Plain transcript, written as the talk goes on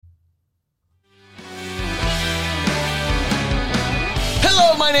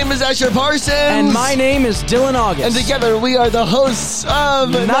My name is Asher Parsons. And my name is Dylan August. And together we are the hosts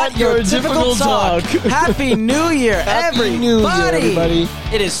of Not Your Typical Talk. Happy New Year, Happy New Year, everybody.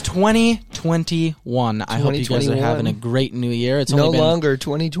 It is 2021. I hope you guys are having a great New Year. It's no only been, longer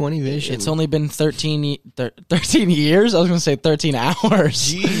 2020 vision. It's only been 13 years? I was going to say 13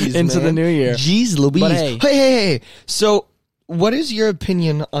 hours Jeez, into man. the New Year. Jeez Louise. But hey. Hey. So, what is your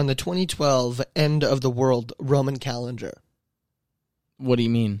opinion on the 2012 end of the world Roman calendar? What do you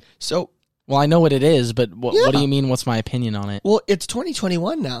mean? So, well, I know what it is, but what Yeah. do you mean? What's my opinion on it? well, it's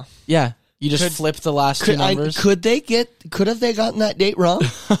 2021 now. Yeah. You just flipped the last two numbers? Could have they gotten that date wrong?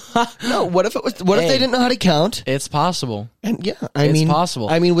 No. What if if they didn't know how to count? It's possible. And yeah, It's possible.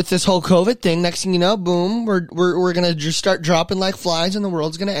 I mean, with this whole COVID thing, next thing you know, boom, we're gonna just start dropping like flies, and the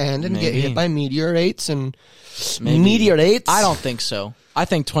world's gonna end and get Maybe. hit by meteorites and Maybe. meteorites. I don't think so. I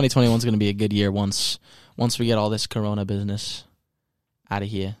think 2021 is going to be a good year once we get all this Corona business out of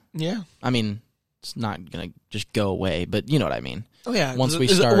here. Yeah. I mean, it's not going to just go away, but you know what I mean. Oh yeah. Once we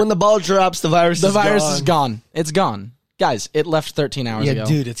start, when the ball drops, the virus is gone. It's gone, guys. It left 13 hours ago. Yeah,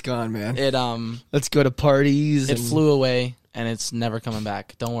 dude, it's gone, man. It Let's go to parties. It flew away, and it's never coming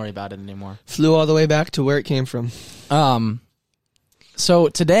back. Don't worry about it anymore. Flew all the way back to where it came from. So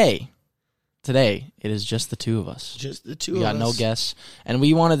today it is just the two of us. Just the two We of us. got no guests, and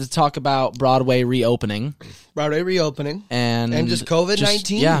we wanted to talk about Broadway reopening. Broadway reopening. And just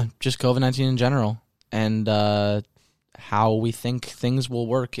COVID-19? Yeah, just COVID-19 in general. And how we think things will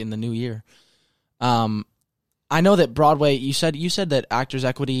work in the new year. I know that Broadway, you said that Actors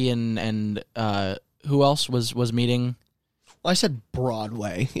Equity and who else was meeting? Well, I said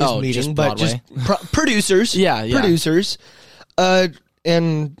Broadway is meeting, just but Broadway. just producers. Yeah. Producers.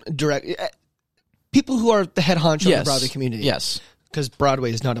 And direct people who are the head honcho of the Broadway community. Yes. Because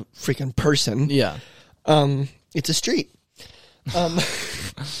Broadway is not a freaking person. Yeah. It's a street.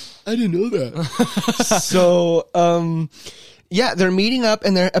 I didn't know that. So, yeah, they're meeting up,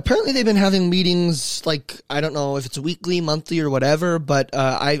 and apparently they've been having meetings, like, I don't know if it's weekly, monthly, or whatever, but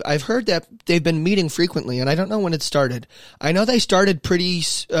I've heard that they've been meeting frequently, and I don't know when it started. I know they started pretty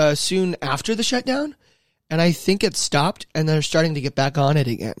soon after the shutdown, and I think it stopped, and they're starting to get back on it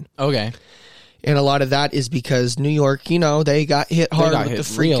again. Okay. And a lot of that is because New York, they got hit hard with the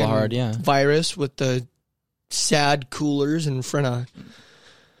freaking real hard, yeah. virus, with the sad coolers in front of...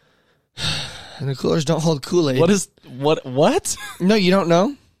 And the coolers don't hold Kool-Aid. What? No, you don't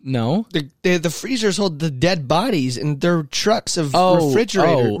know? No. The freezers hold the dead bodies in their trucks of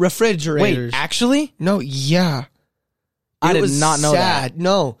refrigerators. Wait, actually? No, yeah. I did not know that.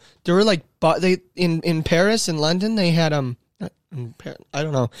 No, there were like in Paris and London. They had I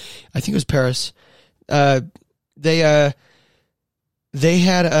don't know. I think it was Paris. They had they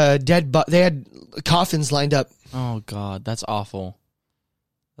had coffins lined up. Oh God, that's awful.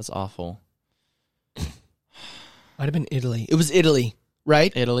 That's awful. Might have been Italy. It was Italy,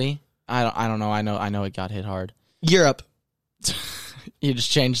 right? Italy? I don't know. I know it got hit hard. Europe. You just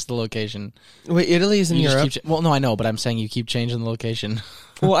changed the location. Wait, Italy is in Europe? Well, no, I know, but I'm saying you keep changing the location.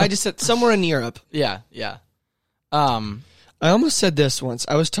 Well, I just said somewhere in Europe. Yeah. I almost said this once.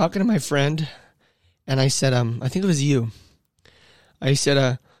 I was talking to my friend, and I said, I think it was you. I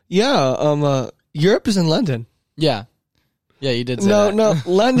said, Europe is in London. Yeah. Yeah, you did say that. No,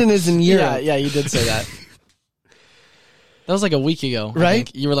 London is in Europe. Yeah, you did say that. That was like a week ago, right? I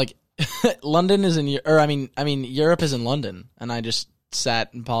think. You were like, London is in, Europe is in London, and I just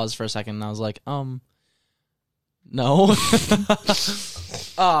sat and paused for a second, and I was like, no.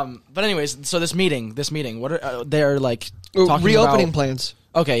 But anyways, so this meeting, what are they're like talking reopening about, plans?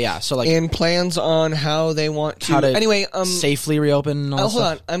 Okay, yeah, so like and plans on how they want to, anyway safely reopen. And all hold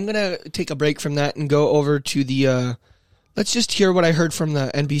on, I'm gonna take a break from that and go over to the. Let's just hear what I heard from the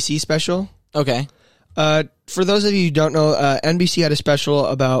NBC special. Okay. For those of you who don't know, NBC had a special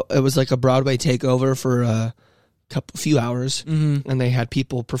about, it was like a Broadway takeover for a few hours, and they had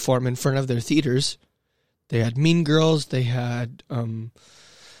people perform in front of their theaters. They had Mean Girls, they had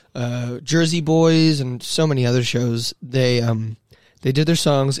Jersey Boys, and so many other shows. They did their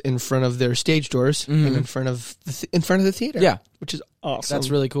songs in front of their stage doors and in front of the theater. Yeah, which is awesome. That's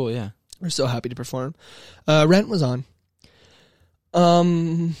really cool. Yeah, we're so happy to perform. Rent was on.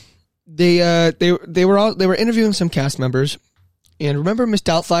 They were interviewing some cast members, and remember Miss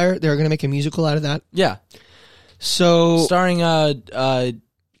Doubtfire? They were going to make a musical out of that. Yeah. So starring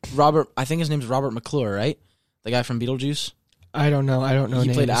Robert, I think his name's Robert McClure, right? The guy from Beetlejuice. I don't know. He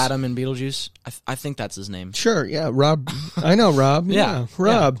names. played Adam in Beetlejuice. I think that's his name. Sure. Yeah, Rob. I know Rob. Yeah,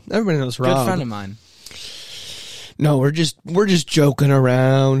 Rob. Yeah. Everybody knows Rob. Good friend of mine. No, we're just joking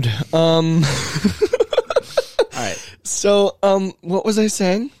around. All right. So, what was I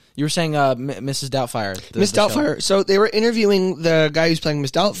saying? You were saying Mrs. Doubtfire. Miss Doubtfire. So they were interviewing the guy who's playing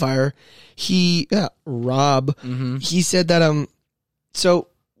Miss Doubtfire. Rob. Mm-hmm. He said that so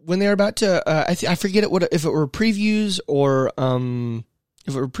when they were about to, I forget if it were previews or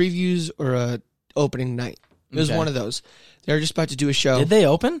opening night. It was one of those. They were just about to do a show. Did they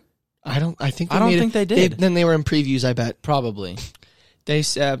open? I don't think they did. Then they were in previews, I bet. Probably. They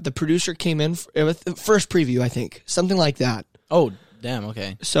said the producer came in with the first preview, I think. Something like that. Oh, damn,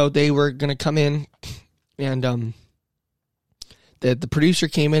 okay. So they were going to come in and the producer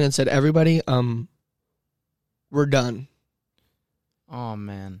came in and said, "Everybody, we're done. Oh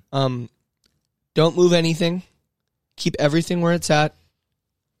man. Don't move anything. Keep everything where it's at.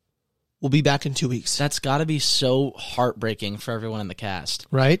 We'll be back in 2 weeks." That's got to be so heartbreaking for everyone in the cast.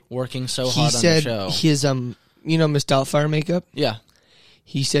 Right? Working so He hard on the said show. his Miss Doubtfire makeup. Yeah.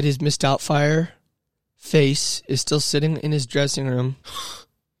 He said his Miss Doubtfire face is still sitting in his dressing room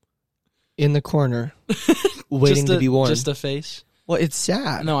in the corner, waiting to be worn. Just a face. Well, it's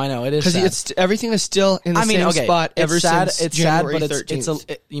sad. No, I know it is because sad. everything is still in the same spot ever since January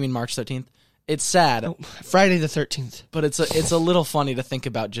 13th. You mean March 13th? It's sad. No, Friday the 13th. But it's a little funny to think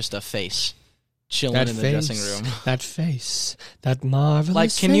about just a face chilling in the dressing room. That face. That marvelous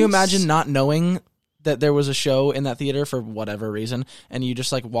Like, can face. you imagine not knowing that there was a show in that theater for whatever reason, and you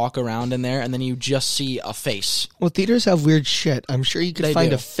just like walk around in there, and then you just see a face? Well, theaters have weird shit. I'm sure you could They find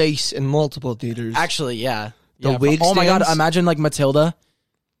do. a face in multiple theaters. Actually, yeah. The Yeah, wig oh my god, stands? imagine like Matilda.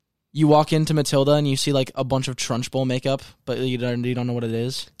 You walk into Matilda and you see like a bunch of Trunchbull makeup, but you don't know what it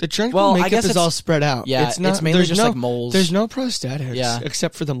is. The Trunchbull Well, I makeup guess is it's- all spread out. Yeah, it's, not, it's mainly there's just no, like moles. There's no prosthetics Yeah.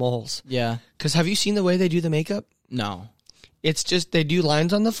 except for the moles. Yeah. Because have you seen the way they do the makeup? No. It's just they do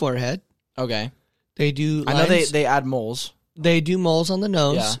lines on the forehead. Okay. They do I lines, know they add moles. They do moles on the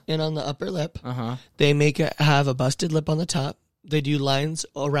nose Yeah. and on the upper lip. Uh-huh. They have a busted lip on the top. They do lines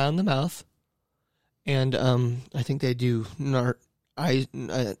around the mouth. And I think they do nose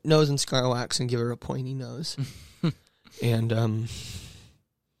and scar wax and give her a pointy nose. And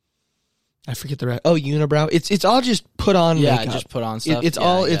I forget the rest. Oh, unibrow. It's all just put on Yeah, makeup. just put on stuff. It's Yeah,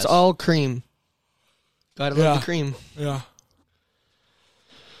 all I it's guess. all cream. Gotta love Yeah. the cream. Yeah.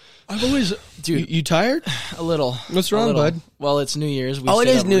 I've always, dude, You tired? a little. What's A wrong, little. bud? Well, it's New Year's. We Oh, it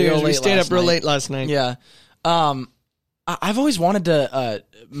stayed is up New real Year's. We late stayed last up real night. late last night. Yeah. I've always wanted to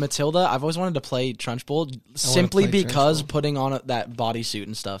Matilda. I've always wanted to play Trunchbull simply play because Trunchbull. putting on that bodysuit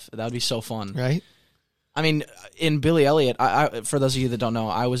and stuff. That would be so fun. Right? I mean, in Billy Elliot, I for those of you that don't know,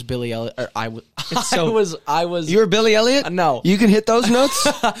 I was Billy Elliot. Or I was. I was. You were Billy Elliot? No. You can hit those notes?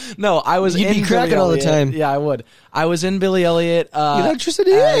 No, I was. You'd in be cracking Billy all the Elliot. time. Yeah, I would. I was in Billy Elliot.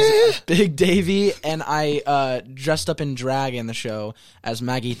 Electricity. As Big Davy, and I dressed up in drag in the show as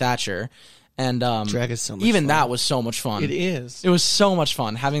Maggie Thatcher, and Drag is so much even fun. that was so much fun. It is. It was so much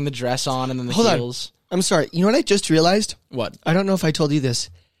fun having the dress on and then the Hold on. heels. I'm sorry. You know what I just realized? What? I don't know if I told you this.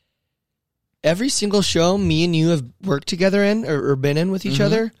 Every single show me and you have worked together in or been in with each Mhm.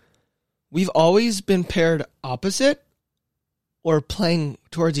 other, we've always been paired opposite or playing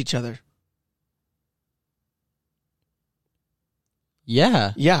towards each other.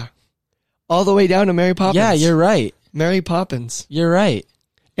 Yeah. Yeah. All the way down to Mary Poppins. Yeah, you're right. Mary Poppins. You're right.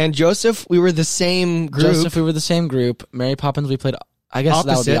 And Joseph, we were the same group. Joseph, we were the same group. Mary Poppins, we played. I guess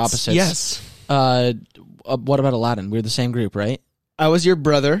that would be opposites. Yes. What about Aladdin? We were the same group, right? I was your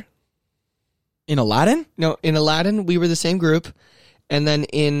brother. In Aladdin? No, in Aladdin, we were the same group. And then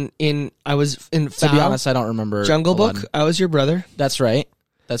I was in To be Foul, honest, I don't remember. Jungle Aladdin. Book, I was your brother. That's right.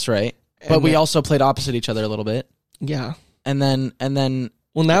 That's right. But And we then- also played opposite each other a little bit. Yeah. And then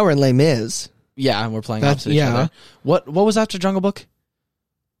Well, now we're in Les Mis. yeah, we're playing That- opposite each yeah. other. What was after Jungle Book?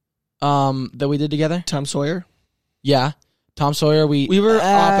 That we did together? Tom Sawyer. Yeah. Tom Sawyer, we were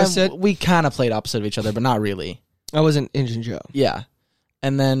opposite. We kind of played opposite of each other, but not really. I wasn't Injun Joe. Yeah.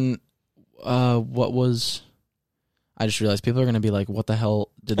 And then what was I just realized people are going to be like, what the hell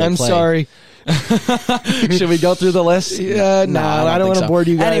did they I'm play? sorry. Should we go through the list? Yeah, no, I don't think want to bore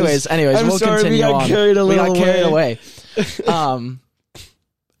you guys. Anyways, I'm we'll sorry, continue we got on. carried a We little got carried away.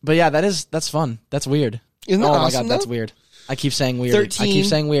 But yeah, that's fun. That's weird. Isn't that Oh my awesome, god, that's though? weird. I keep saying weird. 13, I keep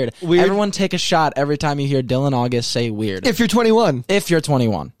saying weird. weird. Everyone take a shot every time you hear Dylan August say weird. If you're 21. If you're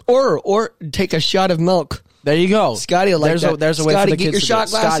 21. Or take a shot of milk. There you go. Scotty will like there's that. A, there's a way Scotty, for the get kids your to shot do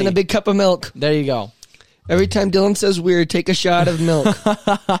it. glass Scotty, and a big cup of milk. there you go. Every time Dylan says weird, take a shot of milk.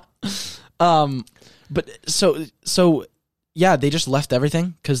 But so yeah, they just left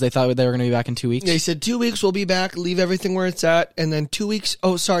everything because they thought they were going to be back in 2 weeks. They said 2 weeks we'll be back, leave everything where it's at, and then 2 weeks.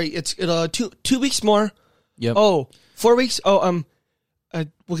 Oh, sorry, it's 2 weeks more. Yep. Oh, 4 weeks. Oh,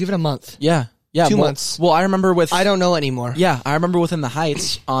 we'll give it a month. Yeah. Yeah, 2 months. Well, I remember with I don't know anymore. Yeah, I remember within the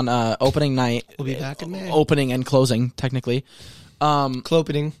Heights on opening night. We'll be back in May. Opening and closing, technically.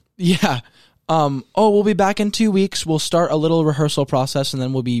 Clopening. Yeah. We'll be back in 2 weeks. We'll start a little rehearsal process, and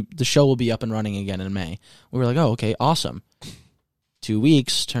then the show will be up and running again in May. We were like, oh, okay, awesome. 2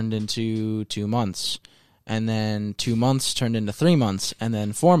 weeks turned into 2 months, and then 2 months turned into 3 months, and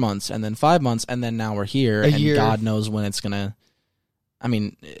then 4 months, and then 5 months, and then now we're here, and year. God knows when it's gonna. I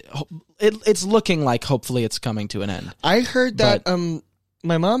mean, it's looking like hopefully it's coming to an end. I heard that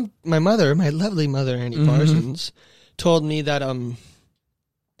my lovely mother, Annie Parsons, told me that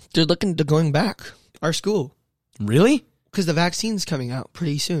they're looking to going back our school Really? because the vaccine's coming out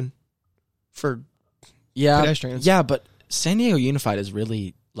pretty soon for Yeah. pedestrians. Yeah, but San Diego Unified is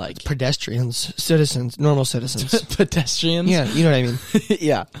really like Pedestrians, citizens, normal citizens. pedestrians. Yeah, you know what I mean.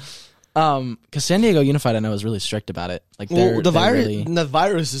 Yeah. Because San Diego Unified, I know, is really strict about it. Like, Well, the they're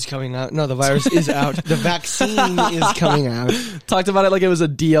virus is coming out. No, the virus is out. The vaccine is coming out. talked about it like it was a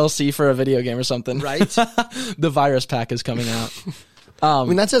DLC for a video game or something. Right? The virus pack is coming out. I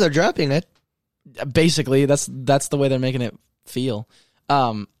mean, that's how they're dropping it. Basically, that's the way they're making it feel.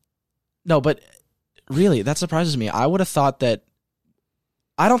 No, but really, that surprises me. I would have thought that.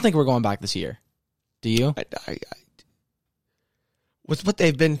 I don't think we're going back this year. Do you? With what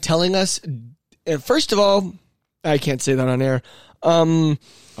they've been telling us, first of all, I can't say that on air. Oh,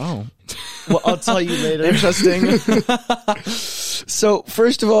 Well, I'll tell you later. interesting. So,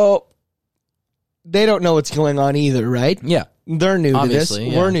 first of all, they don't know what's going on either, right? Yeah, They're new Obviously, to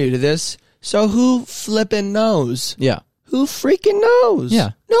this. yeah. We're new to this. So who flippin' knows? yeah, Who freaking knows?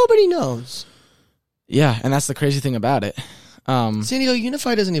 Yeah. Nobody knows. yeah. And that's the crazy thing about it. San Diego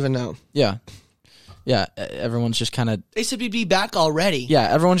Unified doesn't even know. Yeah, yeah. Everyone's just kind of They said we'd be back already. yeah.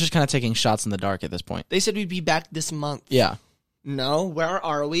 Everyone's just kind of taking shots in the dark at this point. They said we'd be back this month. Yeah, No, where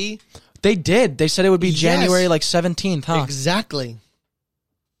are we? they did. They said it would be Yes. January 17th, huh? Exactly.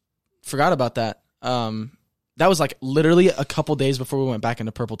 Forgot about that. That was like literally a couple days before we went back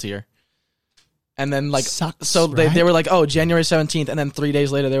into purple tier. And then like Sucks, so they right? were like, oh, January 17th, and then 3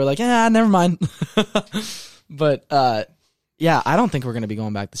 days later they were like, never mind. But yeah, I don't think we're gonna be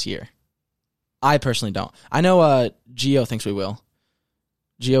going back this year. I personally don't. I know Gio thinks we will.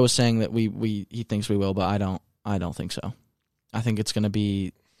 Gio was saying that he thinks we will, but I don't think so. I think it's gonna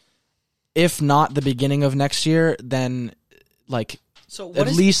be, if not the beginning of next year, then like So at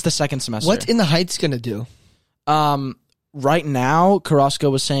least the second semester. what's In the Heights gonna do? Right now, Carrasco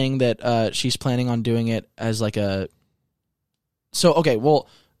was saying that she's planning on doing it as like a. So okay, well,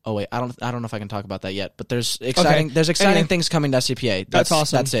 oh wait, I don't know if I can talk about that yet. But there's exciting Anyway. things coming to SCPA. That's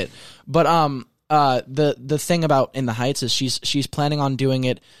awesome. That's it. But the thing about In the Heights is she's planning on doing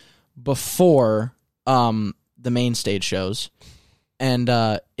it before the main stage shows, and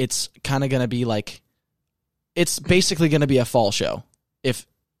it's kind of gonna be like, it's basically gonna be a fall show if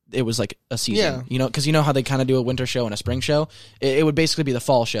it was like a season, Yeah. you know, because you know how they kind of do a winter show and a spring show. It would basically be the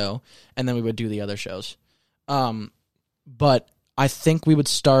fall show, and then we would do the other shows. But I think we would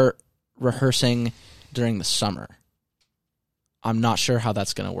start rehearsing during the summer. I'm not sure how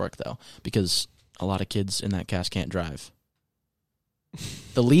that's going to work though, because a lot of kids in that cast can't drive.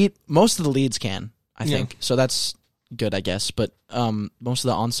 Most of the leads can, I think, so that's good, I guess. But most of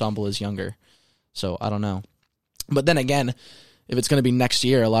the ensemble is younger, so I don't know. But then again, if it's going to be next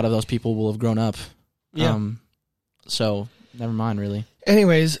year, a lot of those people will have grown up. Yeah. So never mind, really.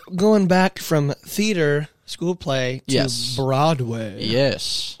 Anyways, going back from theater school play to Yes. Broadway.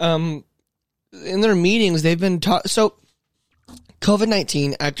 Yes. In their meetings, they've been so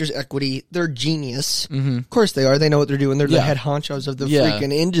COVID-19, Actors Equity, they're genius. Mm-hmm. Of course they are. They know what they're doing. They're the Yeah. head honchos of the Yeah.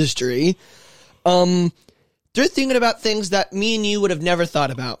 freaking industry. They're thinking about things that me and you would have never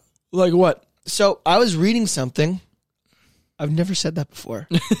thought about. Like what? So I was reading something. I've never said that before.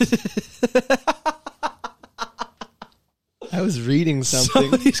 I was reading something.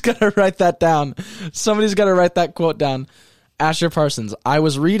 Somebody's got to write that down. Somebody's got to write that quote down. Asher Parsons, I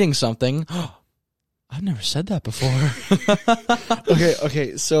was reading something. I've never said that before.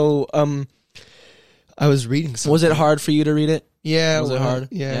 Okay. So, I was reading something. Was it hard for you to read it? Yeah. Was it hard?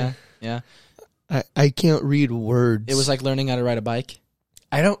 Yeah. Yeah. I can't read words. It was like learning how to ride a bike.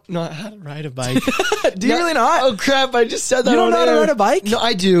 I don't know how to ride a bike. Do you really not? Oh crap! I just said that. You don't on know how to air. ride a bike? No,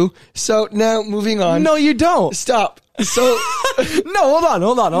 I do. So now moving on. No, you don't. Stop. So No, hold on.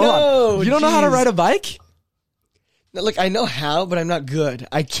 No, You don't know how to jeez. ride a bike? look, I know how, but I'm not good.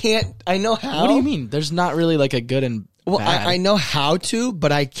 I can't. I know how. What do you mean? There's not really like a good and Well, bad. I know how to,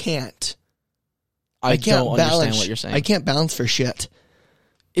 but I can't. I can't don't balance. understand what you're saying. I can't balance for shit.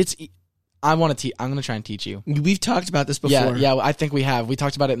 It's I'm going to try and teach you. We've talked about this before. Yeah, I think we have. We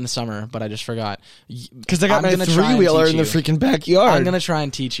talked about it in the summer, but I just forgot. Because I got my 3-wheeler in the freaking backyard. I'm going to try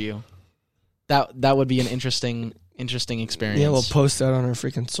and teach you. That would be an interesting experience. Yeah, we'll post that on our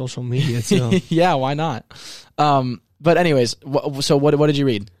freaking social media too. Yeah, why not? But anyways, so what did you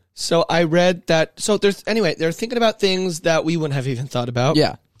read? So I read that. So they're thinking about things that we wouldn't have even thought about.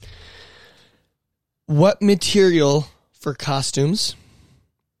 Yeah. What material for costumes?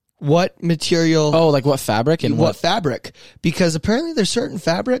 What material? Oh, like what fabric and what fabric? Because apparently there's certain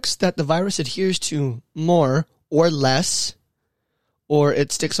fabrics that the virus adheres to more or less, or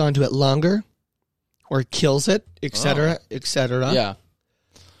it sticks onto it longer, or kills it, etc., etc. Yeah.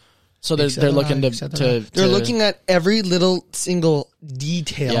 So they're looking to they're looking at every little single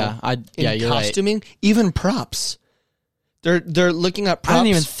detail. Yeah, in you're costuming, right. even props. They're looking at props. I didn't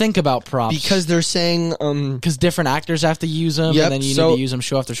even think about props because they're saying because different actors have to use them, and then you need to use them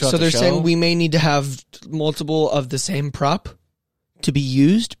show after show. So after they're show. saying we may need to have multiple of the same prop to be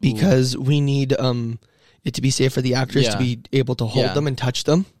used because we need it to be safe for the actors to be able to hold them and touch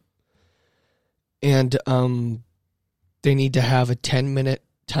them, and they need to have a 10-minute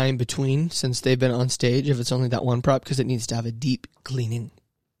time between since they've been on stage if it's only that one prop because it needs to have a deep cleaning.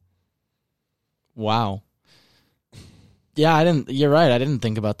 Wow. Yeah, you're right. I didn't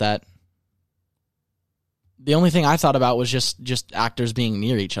think about that. The only thing I thought about was just actors being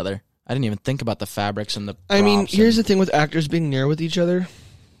near each other. I didn't even think about the fabrics and the props. I mean, here's the thing with actors being near with each other.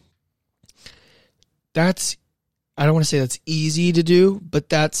 I don't want to say that's easy to do,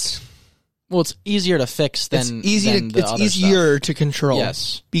 but well, it's easier to fix than it's easier to control.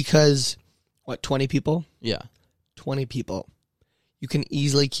 Yes. Because 20 people? Yeah. 20 people. You can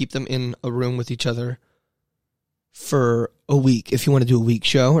easily keep them in a room with each other for a week if you want to do a week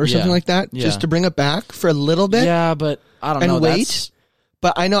show or something like that, just to bring it back for a little bit. Yeah, but I don't know. And wait.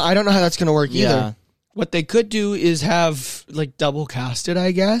 But I don't know how that's going to work either. What they could do is have like double cast it,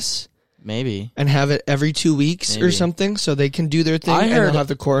 I guess. Maybe. And have it every 2 weeks or something so they can do their thing and they'll have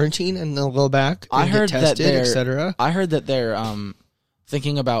the quarantine and they'll go back and get tested, etc. I heard that they're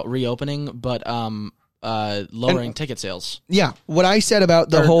thinking about reopening but lowering ticket sales. Yeah, what I said about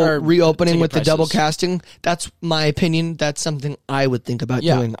the whole reopening with the double prices. casting, that's my opinion. That's something I would think about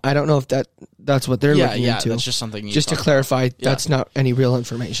doing. I don't know if that's what they're looking into. That's just something you just to clarify, that's not any real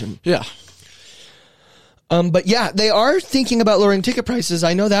information. Yeah. But yeah, they are thinking about lowering ticket prices.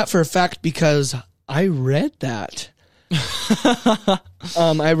 I know that for a fact because I read that.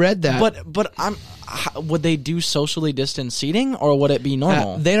 I read that. But would they do socially distanced seating or would it be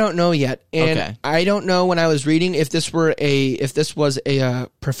normal? They don't know yet, and I don't know when I was reading if this was a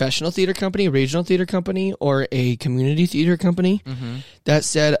professional theater company, a regional theater company, or a community theater company that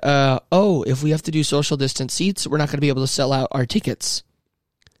said, if we have to do social distance seats, we're not going to be able to sell out our tickets.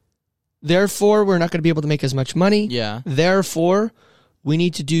 Therefore, we're not going to be able to make as much money. Yeah. Therefore, we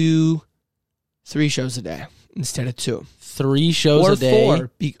need to do 3 shows a day instead of 2. 3 shows a day? Or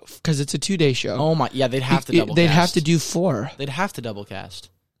 4, because it's a 2-day show. Oh my, yeah, they'd have to double cast. They'd have to do 4. They'd have to double cast.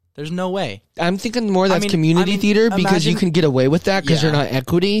 There's no way. I'm thinking more that's community theater because you can get away with that because you're not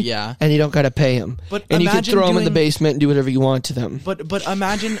equity and you don't got to pay them. And you can throw them in the basement and do whatever you want to them. But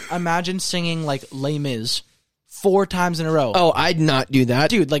imagine singing like Les Mis 4 times in a row. Oh, I'd not do that.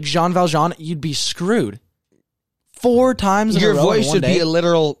 Dude, like Jean Valjean, you'd be screwed. 4 times in a row. Your voice would be a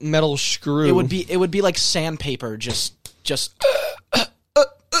literal metal screw. It would be like sandpaper, just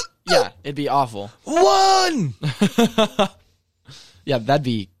yeah, it'd be awful. 1! Yeah, that'd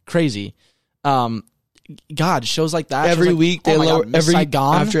be crazy. God, shows like that. Every week they lower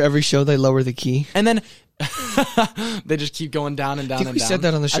Saigon. After every show they lower the key. And then they just keep going down and down and down. I think we said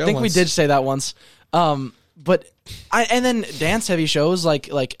that on the show I think once. we did say that once. But and then dance heavy shows like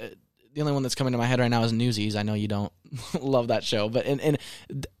the only one that's coming to my head right now is Newsies. I know you don't love that show, but and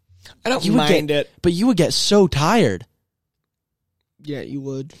I don't mind it. But you would get so tired. Yeah, you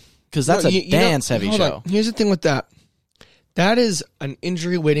would. Because that's a dance heavy show. Here's the thing with that. That is an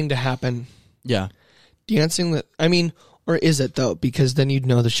injury waiting to happen. Yeah. Dancing or is it though? Because then you'd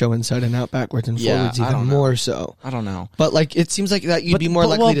know the show inside and out, backwards and forwards even more so. I don't know. But like it seems like that you'd be more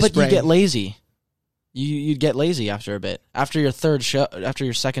likely to spray. But you get lazy. You'd get lazy after a bit. After your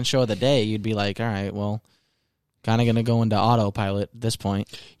second show of the day, you'd be like, all right, well, kind of going to go into autopilot at this point.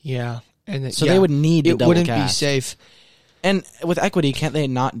 Yeah. And so they would need to double cast. It wouldn't be safe. And with Equity, can't they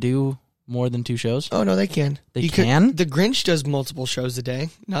not do more than 2 shows? Oh, no, they can. They can? The Grinch does multiple shows a day,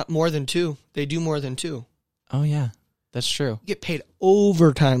 not more than 2. They do more than 2. Oh, yeah. That's true. You get paid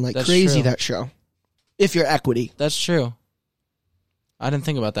overtime like crazy, that show. If you're Equity. That's true. I didn't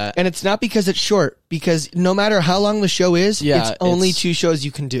think about that. And it's not because it's short, because no matter how long the show is, it's only 2 shows you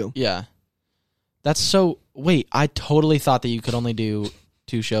can do. Yeah. That's so. Wait, I totally thought that you could only do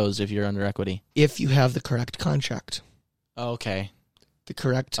 2 shows if you're under equity. If you have the correct contract. Okay. The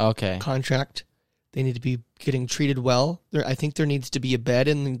correct Okay. contract. They need to be getting treated well. I think there needs to be a bed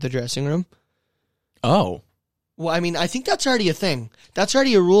in the dressing room. Oh. Well, I mean, I think that's already a thing. That's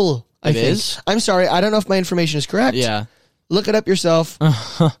already a rule. I think. Is? I'm sorry. I don't know if my information is correct. Yeah. Look it up yourself.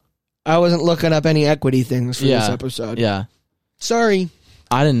 I wasn't looking up any equity things for this episode. Yeah. Sorry.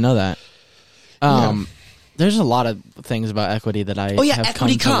 I didn't know that. Yeah. There's a lot of things about equity that I Oh yeah, have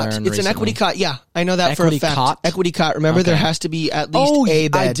equity come to cot. learn It's recently. an equity cot. Yeah, I know that Equity for a fact. cot? Equity cot. Remember, there Okay. has to be at least a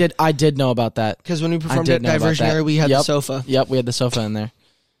bed. I did know about that. Because when we performed did at know about Diversionary, that. we had the Yep. sofa. Yep, we had the sofa in there.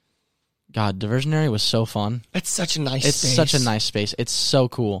 God, Diversionary was so fun. It's such a nice It's space. such a nice space. It's so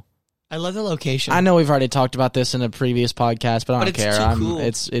cool. I love the location. I know we've already talked about this in a previous podcast, but I don't But it's care. too cool.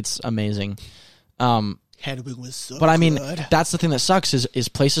 It's amazing. Hedwig was so But I mean, good. that's the thing that sucks is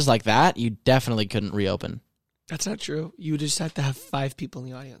places like that you definitely couldn't reopen. That's not true. You just have to have 5 people in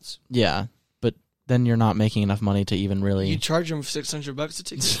the audience. Yeah, but then you're not making enough money to even really. You charge them $600 a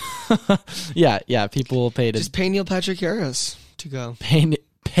ticket. yeah. People will pay to Just pay Neil Patrick Harris to go.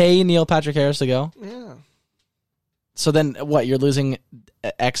 pay Neil Patrick Harris to go. Yeah. So then, what? You're losing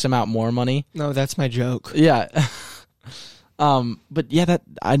X amount more money. No, that's my joke. Yeah. But yeah, that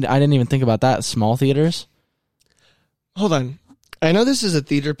I didn't even think about that. Small theaters. Hold on. I know this is a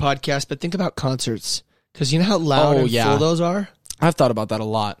theater podcast, but think about concerts. Because you know how loud and full those are? I've thought about that a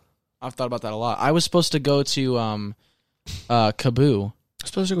lot. I was supposed to go to Kaboo I'm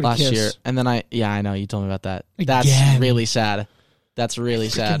supposed to go to last Kiss. year, and then I know you told me about that. Again. That's really sad. That's really I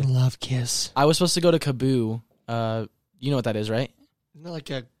sad. love Kiss. I was supposed to go to Kaboo. You know what that is, right? Isn't that like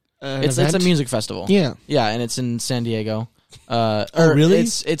a It's a event? music festival. Yeah. Yeah, and it's in San Diego. Oh, really?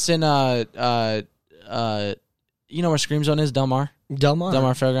 It's in you know where Scream Zone is? Del Mar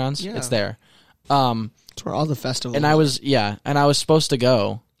Fairgrounds. Yeah. It's there. It's where all the festivals And I was supposed to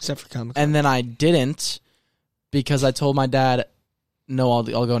go, except for Comic-Con. and then I didn't because I told my dad, no, I'll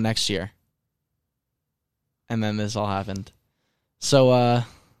go next year. And then this all happened. So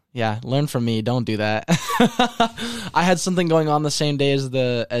yeah, learn from me. Don't do that. I had something going on the same day as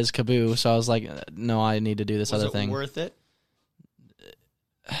Kaboo, so I was like, no, I need to do this Was other it thing. worth it?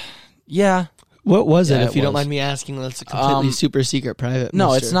 Yeah. What was Yeah, it? If it you don't was. mind me asking, that's a completely super secret private.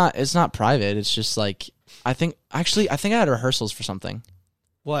 No, mister. it's not. It's not private. It's just like I think I had rehearsals for something.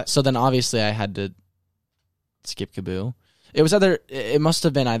 What? So then obviously I had to skip Kaboo. It must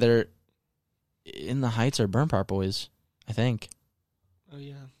have been either In the Heights or Burn Part Boys, I think. Oh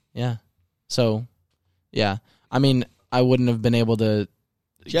yeah. Yeah. So, yeah. I mean, I wouldn't have been able to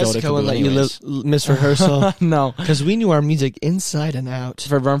Jessica go to wouldn't Kaboo let anyways. you miss rehearsal No. because we knew our music inside and out.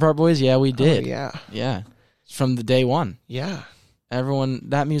 For Burn Part Boys, yeah, we did. Oh, yeah. Yeah. From the day one. Yeah.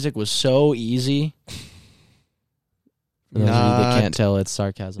 That music was so easy. For those of you that can't tell, it's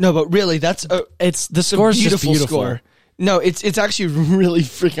sarcasm. No, but really, that's It's the a score's just beautiful. score. No, it's actually really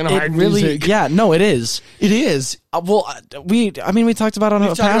freaking hard music. Yeah, no, it is. It is. We talked about it on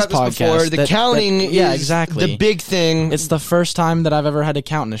We've a talked past about this podcast. before. The counting is yeah, exactly. the big thing. It's the first time that I've ever had to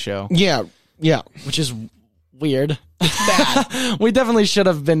count in a show, yeah, which is weird. bad. We definitely should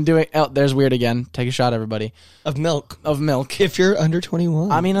have been doing. Oh, there's weird again. Take a shot, everybody. Of milk. Of milk. If you're under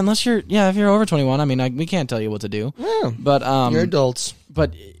 21. I mean, if you're over 21, I mean, we can't tell you what to do. Yeah, But you're adults.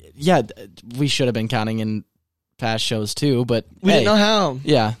 But yeah, we should have been counting in past shows too. But We didn't know how.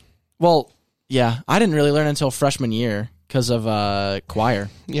 Yeah. Well, yeah. I didn't really learn until freshman year because of choir.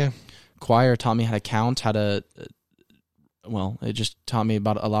 Yeah. Choir taught me how to count, how to. It just taught me a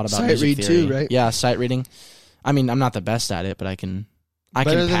lot about Sight music read theory. too, right? Yeah, sight reading. I mean, I'm not the best at it, but I can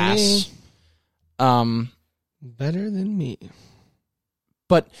Better than pass. me. Better than me.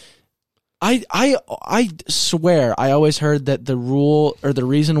 But I swear I always heard that the rule or the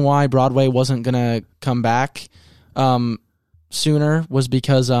reason why Broadway wasn't gonna come back sooner was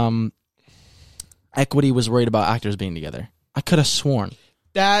because Equity was worried about actors being together. I could have sworn.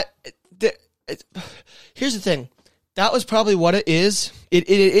 Here's the thing. That was probably what it is.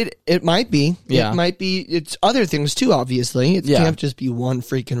 It might be. Yeah. It might be. It's other things too, obviously. It can't just be one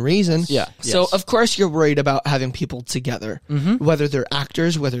freaking reason. Yeah. So, yes. of course, you're worried about having people together. Mm-hmm. Whether they're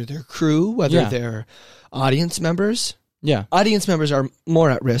actors, whether they're crew, whether they're audience members. Yeah. Audience members are more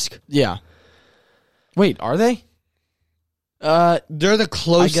at risk. Yeah. Wait, are they? They're the I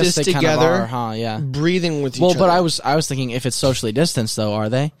closest guess they together, kind of are, huh? Yeah. breathing with each other. Well, but I was thinking if it's socially distanced though, are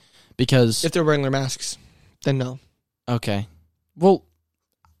they? Because If they're wearing their masks, then no. okay. Well,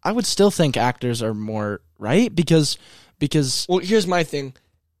 I would still think actors are more right because Well, here's my thing.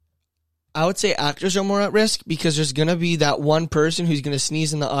 I would say actors are more at risk because there's going to be that one person who's going to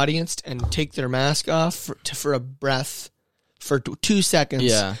sneeze in the audience and take their mask off for a breath for 2 seconds.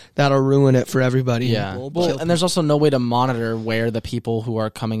 Yeah. That'll ruin it for everybody. Yeah. Well, and there's also no way to monitor where the people who are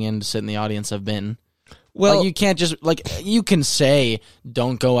coming in to sit in the audience have been. Well, like, you can't just, like, you can say,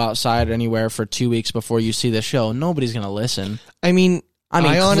 don't go outside anywhere for 2 weeks before you see the show. Nobody's going to listen. I mean,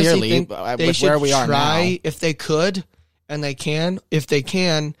 I honestly clearly, think they with should where we are try, now, if they could, and they can, if they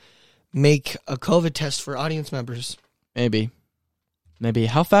can, make a COVID test for audience members. Maybe.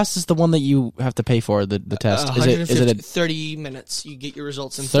 How fast is the one that you have to pay for, the test? Is it 30 minutes? You get your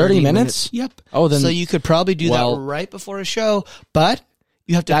results in 30 minutes? Yep. Oh, then, so you could probably do that right before a show, but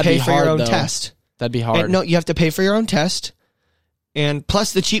you have to pay for your own test. That'd be hard. No, you have to pay for your own test, and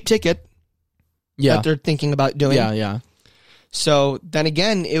plus the cheap ticket that they're thinking about doing. Yeah. So then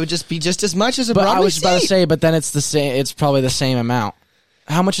again, it would just be just as much as a Broadway I was about seat. to say, but then it's the same. It's probably the same amount.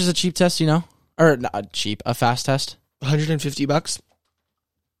 How much is a cheap test? You know, or not cheap? A fast test? $150.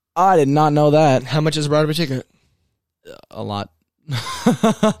 I did not know that. How much is a Broadway ticket? A lot.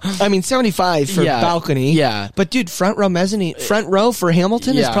 I mean, 75 for balcony. Yeah, but dude, front row for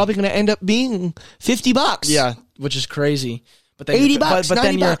Hamilton is probably going to end up being $50. Yeah, which is crazy. But then $80, but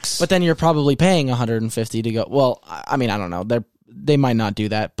then $90. But then you're probably paying $150 to go. Well, I mean, I don't know. They might not do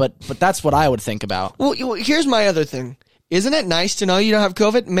that, but that's what I would think about. Well, here's my other thing. Isn't it nice to know you don't have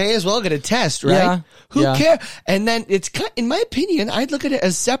COVID? May as well get a test, right? Yeah. Who cares? And then it's in my opinion, I'd look at it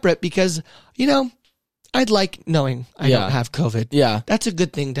as separate because I'd like knowing I don't have COVID. Yeah. That's a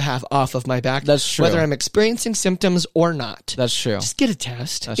good thing to have off of my back. That's true. Whether I'm experiencing symptoms or not. That's true. Just get a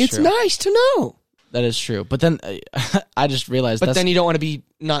test. That's it's true. nice to know. That is true. But then I just realized But then you don't want to be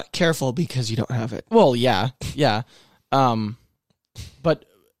not careful because you don't have it. Well, yeah. But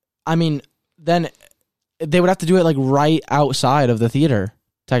I mean, then they would have to do it like right outside of the theater,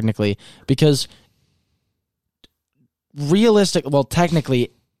 technically, because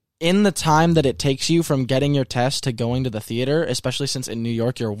technically, in the time that it takes you from getting your test to going to the theater, especially since in New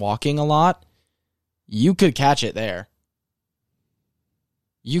York you're walking a lot, you could catch it there.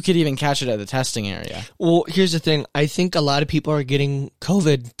 You could even catch it at the testing area. Well, here's the thing. I think a lot of people are getting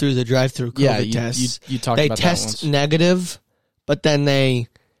COVID through the drive-through COVID tests. You talked about that They test negative, but then they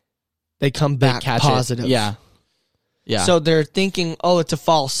come back positive. Yeah. So they're thinking, oh, it's a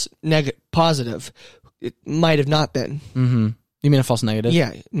false positive. It might have not been. Mm-hmm. You mean a false negative?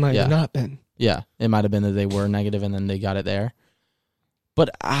 Yeah, it might have not been. Yeah, it might have been that they were negative and then they got it there. But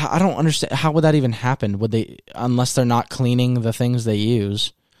I don't understand. How would that even happen? Would they, unless they're not cleaning the things they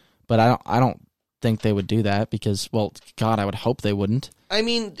use? But I don't think they would do that because, well, God, I would hope they wouldn't. I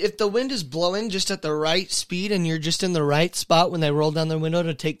mean, if the wind is blowing just at the right speed and you're just in the right spot when they rolled down their window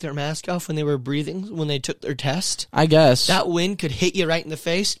to take their mask off when they were breathing, when they took their test, I guess that wind could hit you right in the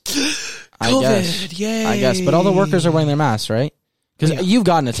face. COVID, yay! I guess, but all the workers are wearing their masks, right? Because you've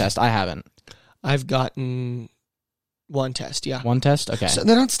gotten a test, I haven't. I've gotten one test, yeah. One test, okay. So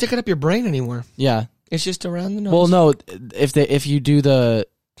they don't stick it up your brain anymore. Yeah, it's just around the nose. Well, no, if you do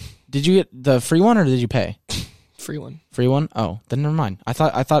did you get the free one or did you pay? Free one. Free one? Oh, then never mind. I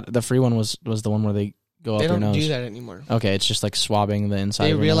thought the free one was the one where they go up your nose. They don't do that anymore. Okay, it's just like swabbing the inside.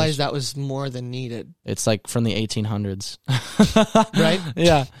 They of your realized nose. that was more than needed. It's like from the 1800s, right?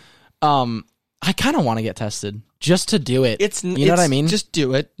 Yeah. I kind of want to get tested just to do it. You know what I mean? Just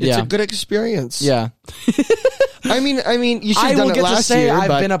do it. It's a good experience. Yeah. I mean, you should have done it last year. I will get to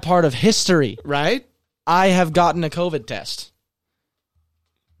say I've been a part of history. Right? I have gotten a COVID test.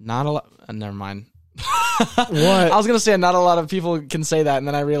 Not a lot. Never mind. What? I was going to say not a lot of people can say that, and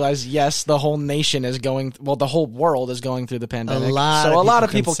then I realized, yes, the whole nation is going, the whole world is going through the pandemic. A lot of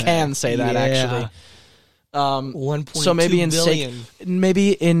people can say that, actually. 1.2 so maybe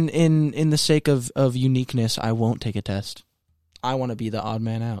billion. In the sake of uniqueness, I won't take a test. I want to be the odd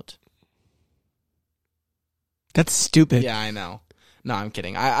man out. That's stupid. Yeah, I know. No, I'm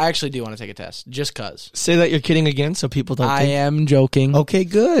kidding. I actually do want to take a test, just cause. Say that you're kidding again, so people don't. I am joking. Okay,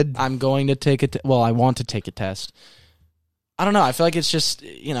 good. I'm going to take it. Well, I want to take a test. I don't know. I feel like it's just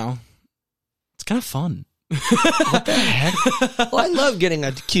it's kind of fun. What the heck? Well, I love getting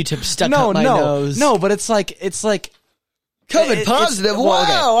a Q-tip stuck up my nose. No, but it's like COVID positive.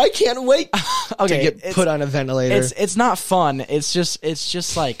 Wow, I can't wait to get put on a ventilator. It's not fun. It's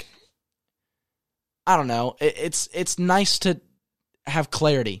just like I don't know. It's nice to have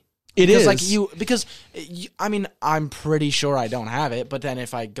clarity. I mean, I'm pretty sure I don't have it, but then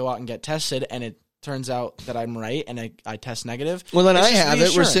if I go out and get tested and it turns out that I'm right and I test negative, well, then I have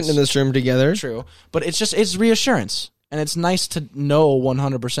it. We're sitting in this room together. True, but it's reassurance, and it's nice to know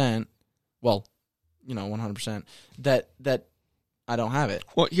 100%. Well, 100% that I don't have it.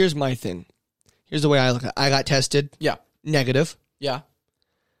 Well, here's my thing. Here's the way I look at it. I got tested. Yeah. Negative. Yeah.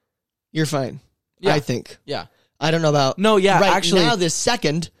 You're fine. Yeah. I think. Yeah. I don't know about No, yeah, right actually now this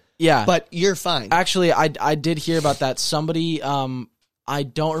second, yeah. but you're fine. Actually, I did hear about that. Somebody I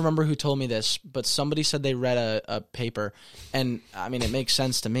don't remember who told me this, but somebody said they read a paper, and I mean it makes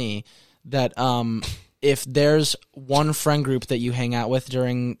sense to me that if there's one friend group that you hang out with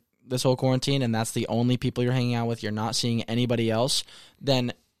during this whole quarantine and that's the only people you're hanging out with, you're not seeing anybody else,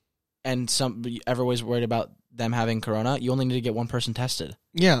 then everybody's worried about them having corona, you only need to get one person tested.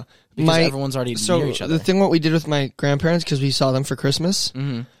 Yeah. Because everyone's already near each other. The thing what we did with my grandparents, because we saw them for Christmas,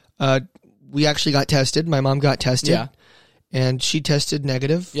 we actually got tested. My mom got tested. Yeah. And she tested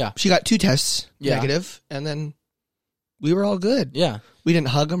negative. Yeah. She got 2 tests Yeah. negative, and then we were all good. Yeah. We didn't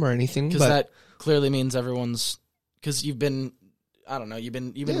hug them or anything. Because But that clearly means everyone's, because you've been, I don't know, you've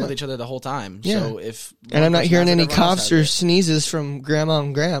been Yeah. with each other the whole time. Yeah. So if and I'm not one person hearing has it, any everyone else coughs has or it. sneezes from grandma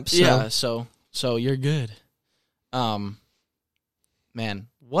and gramps. So. Yeah, so you're good. Man,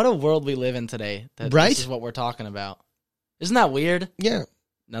 what a world we live in today. That Right? This is what we're talking about. Isn't that weird? Yeah.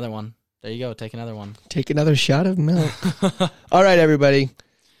 Another one. There you go. Take another one. Take another shot of milk. All right, everybody.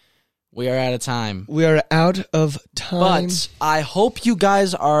 We are out of time. We are out of time. But I hope you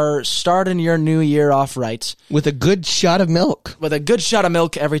guys are starting your new year off right. With a good shot of milk. With a good shot of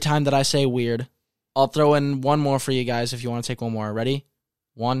milk every time that I say weird. I'll throw in one more for you guys if you want to take one more. Ready?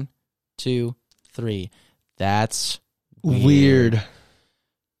 1, 2, 3. That's Weird.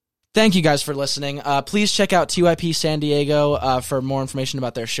 Thank you guys for listening. Please check out TYP San Diego for more information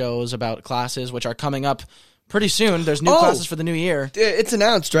about their shows, about classes, which are coming up pretty soon. There's new classes for the new year. It's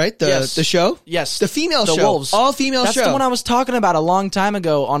announced, right? The show? Yes. The female The show. Wolves. All female show. That's the one I was talking about a long time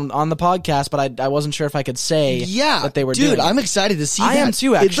ago on the podcast, but I wasn't sure if I could say that they were doing. Dude, I'm excited to see that. I am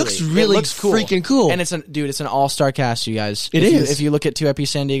too, actually. It looks really cool. freaking cool. And it's an all-star cast, you guys. It is. If you look at 2IP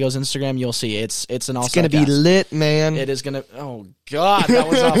San Diego's Instagram, you'll see it's an all-star It's going to be lit, man. It is going to... Oh, God, that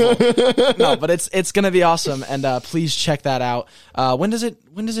was awful. No, but it's going to be awesome, and please check that out. When does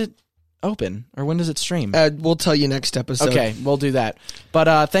it open, or when does it stream? We'll tell you next episode. Okay, we'll do that.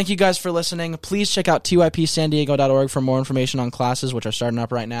 But thank you guys for listening. Please check out typsandiego.org for more information on classes, which are starting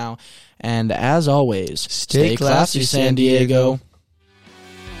up right now. And as always, Stay classy, San Diego.